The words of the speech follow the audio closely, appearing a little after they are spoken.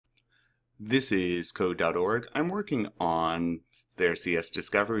This is Code.org. I'm working on their CS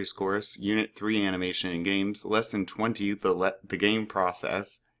Discovery course, Unit 3 Animation and Games, Lesson 20, the game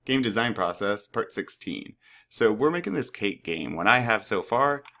design process, Part 16. So we're making this cake game, what I have so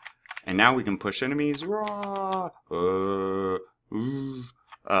far, and now we can push enemies, raw,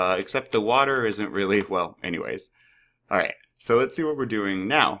 except the water isn't really, well, anyways. Alright, so let's see what we're doing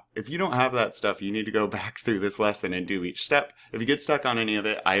now. If you don't have that stuff, you need to go back through this lesson and do each step. If you get stuck on any of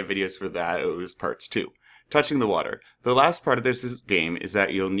it, I have videos for those parts too. Touching the water. The last part of this game is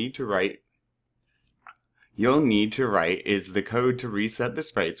that you'll need to write is the code to reset the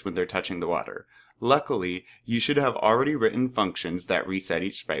sprites when they're touching the water. Luckily, you should have already written functions that reset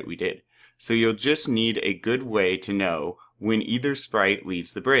each sprite we did. So you'll just need a good way to know when either sprite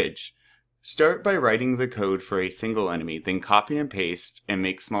leaves the bridge. Start by writing the code for a single enemy, then copy and paste and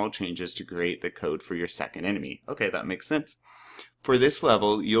make small changes to create the code for your second enemy. Okay, that makes sense. For this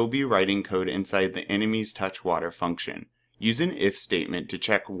level, you'll be writing code inside the enemy's touch water function. Use an if statement to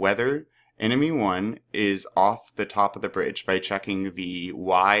check whether enemy 1 is off the top of the bridge by checking the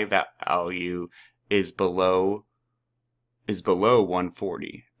y value is below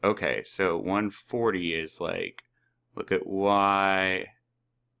 140. Okay, so 140 is like, look at y.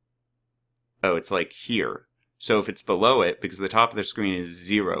 Oh, it's like here. So if it's below it, because the top of the screen is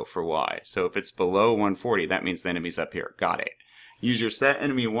 0 for y. So if it's below 140, that means the enemy's up here. Got it. Use your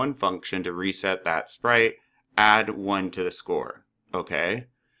setEnemy1 function to reset that sprite. Add 1 to the score. Okay.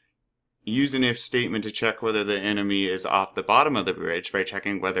 Use an if statement to check whether the enemy is off the bottom of the bridge by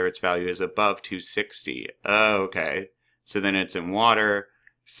checking whether its value is above 260. Okay. So then it's in water.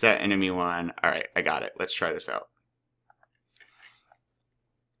 SetEnemy1. Alright, I got it. Let's try this out.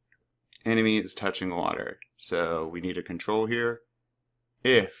 Enemy is touching water. So we need a control here.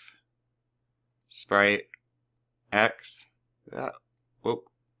 If sprite x, what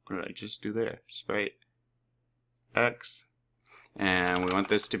did I just do there? Sprite x, and we want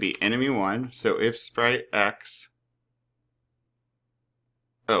this to be enemy 1. So if sprite x,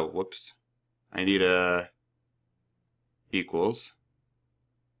 oh, whoops, I need a equals.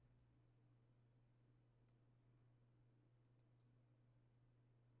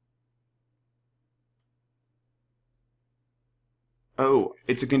 Oh,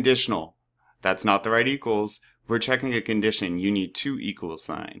 it's a conditional. That's not the right equals. We're checking a condition. You need 2 equal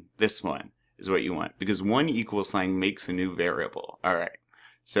sign. This one is what you want, because 1 equal sign makes a new variable. Alright,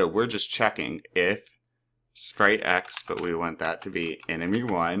 so we're just checking if sprite x, but we want that to be enemy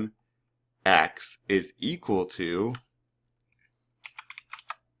 1, x is equal to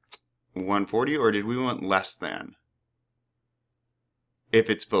 140, or did we want less than? If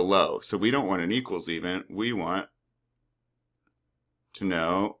it's below, so we don't want an equals even, we want to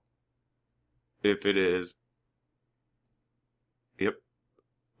know if it is, yep,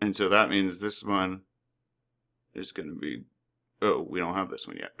 and so that means this one is going to be, oh, we don't have this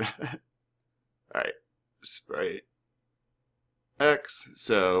one yet. Alright, sprite x,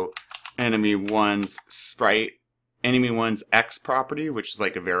 so enemy 1's sprite, enemy 1's x property, which is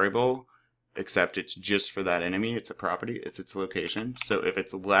like a variable, except it's just for that enemy, it's a property, it's its location. So if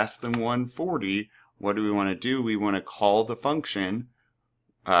it's less than 140, what do we want to do? We want to call the function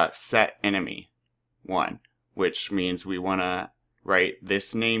setEnemy1, which means we want to write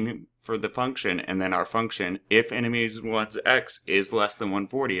this name for the function, and then our function, if enemy1's x is less than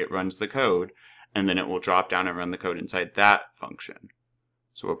 140, it runs the code, and then it will drop down and run the code inside that function.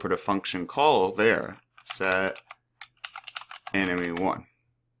 So we'll put a function call there, setEnemy1.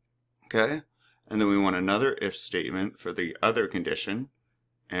 Okay, and then we want another if statement for the other condition,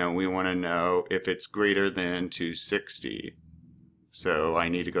 and we want to know if it's greater than 260. So I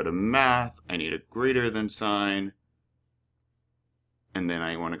need to go to math, I need a greater than sign, and then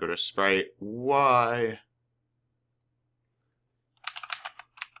I want to go to sprite y.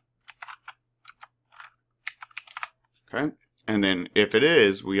 Okay, and then if it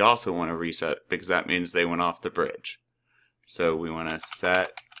is, we also want to reset, because that means they went off the bridge. So we want to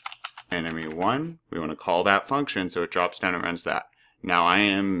set enemy1, we want to call that function so it drops down and runs that. Now I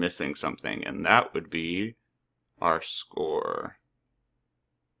am missing something, and that would be our score.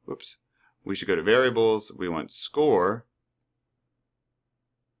 Whoops. We should go to variables. We want score.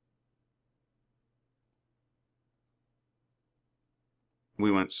 We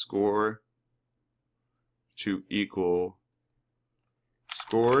want score to equal,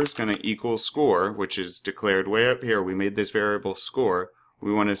 score is going to equal score, which is declared way up here. We made this variable score.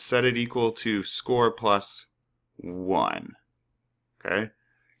 We want to set it equal to score plus 1. Okay?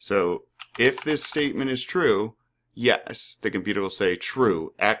 So if this statement is true, yes, the computer will say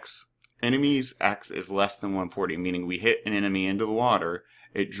true, enemy's x is less than 140, meaning we hit an enemy into the water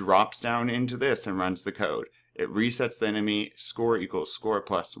it drops down into this and runs the code. It resets the enemy, score equals score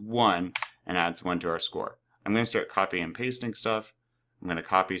plus 1, and adds 1 to our score. I'm going to start copying and pasting stuff. I'm going to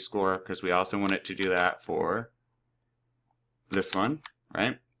copy score because we also want it to do that for this one,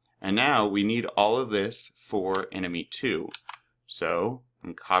 right? And now we need all of this for enemy 2. So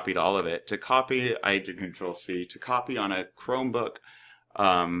I copied all of it. To copy, I did Control C. To copy on a Chromebook,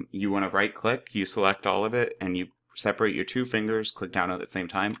 you want to right click, you select all of it, and you separate your 2 fingers, click down at the same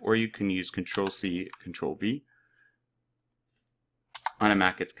time, or you can use Control C, Control V. On a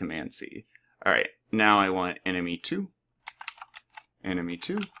Mac, it's Command C. Alright, now I want enemy 2. Enemy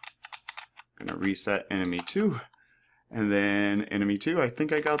 2. I'm going to reset enemy 2. And then enemy 2, I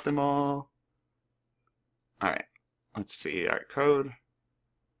think I got them all. Alright, let's see our code.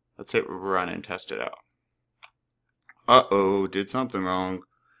 Let's hit run and test it out. Uh-oh, did something wrong.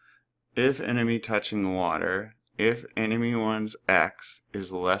 If enemy touching water, if enemy 1's X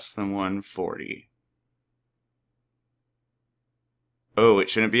is less than 140. Oh, it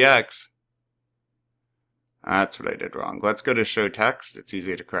shouldn't be X. That's what I did wrong. Let's go to show text. It's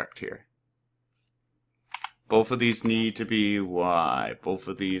easy to correct here. Both of these need to be Y. Both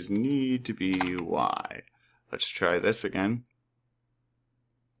of these need to be Y. Let's try this again.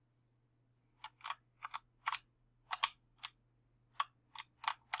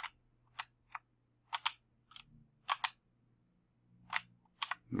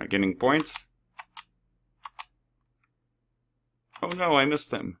 Am I getting points? Oh no, I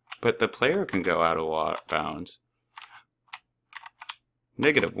missed them. But the player can go out of bounds.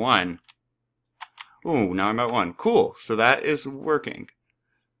 -1. Ooh, now I'm at 1. Cool. So that is working.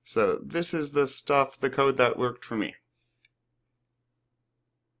 So this is the stuff, the code that worked for me.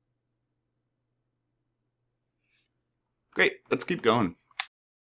 Great. Let's keep going.